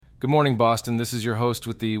Good morning, Boston. This is your host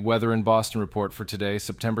with the Weather in Boston report for today,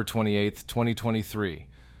 September 28th, 2023.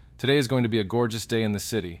 Today is going to be a gorgeous day in the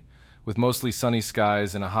city, with mostly sunny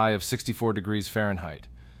skies and a high of 64 degrees Fahrenheit.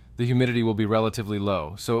 The humidity will be relatively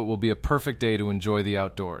low, so it will be a perfect day to enjoy the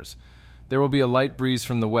outdoors. There will be a light breeze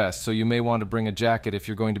from the west, so you may want to bring a jacket if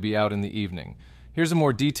you're going to be out in the evening. Here's a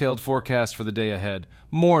more detailed forecast for the day ahead.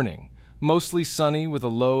 Morning, mostly sunny with a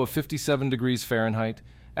low of 57 degrees Fahrenheit.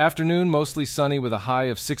 Afternoon, mostly sunny with a high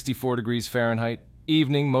of 64 degrees Fahrenheit.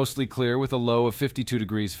 Evening, mostly clear with a low of 52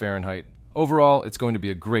 degrees Fahrenheit. Overall, it's going to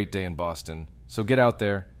be a great day in Boston, so get out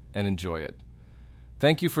there and enjoy it.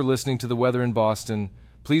 Thank you for listening to The Weather in Boston.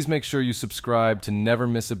 Please make sure you subscribe to never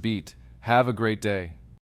miss a beat. Have a great day.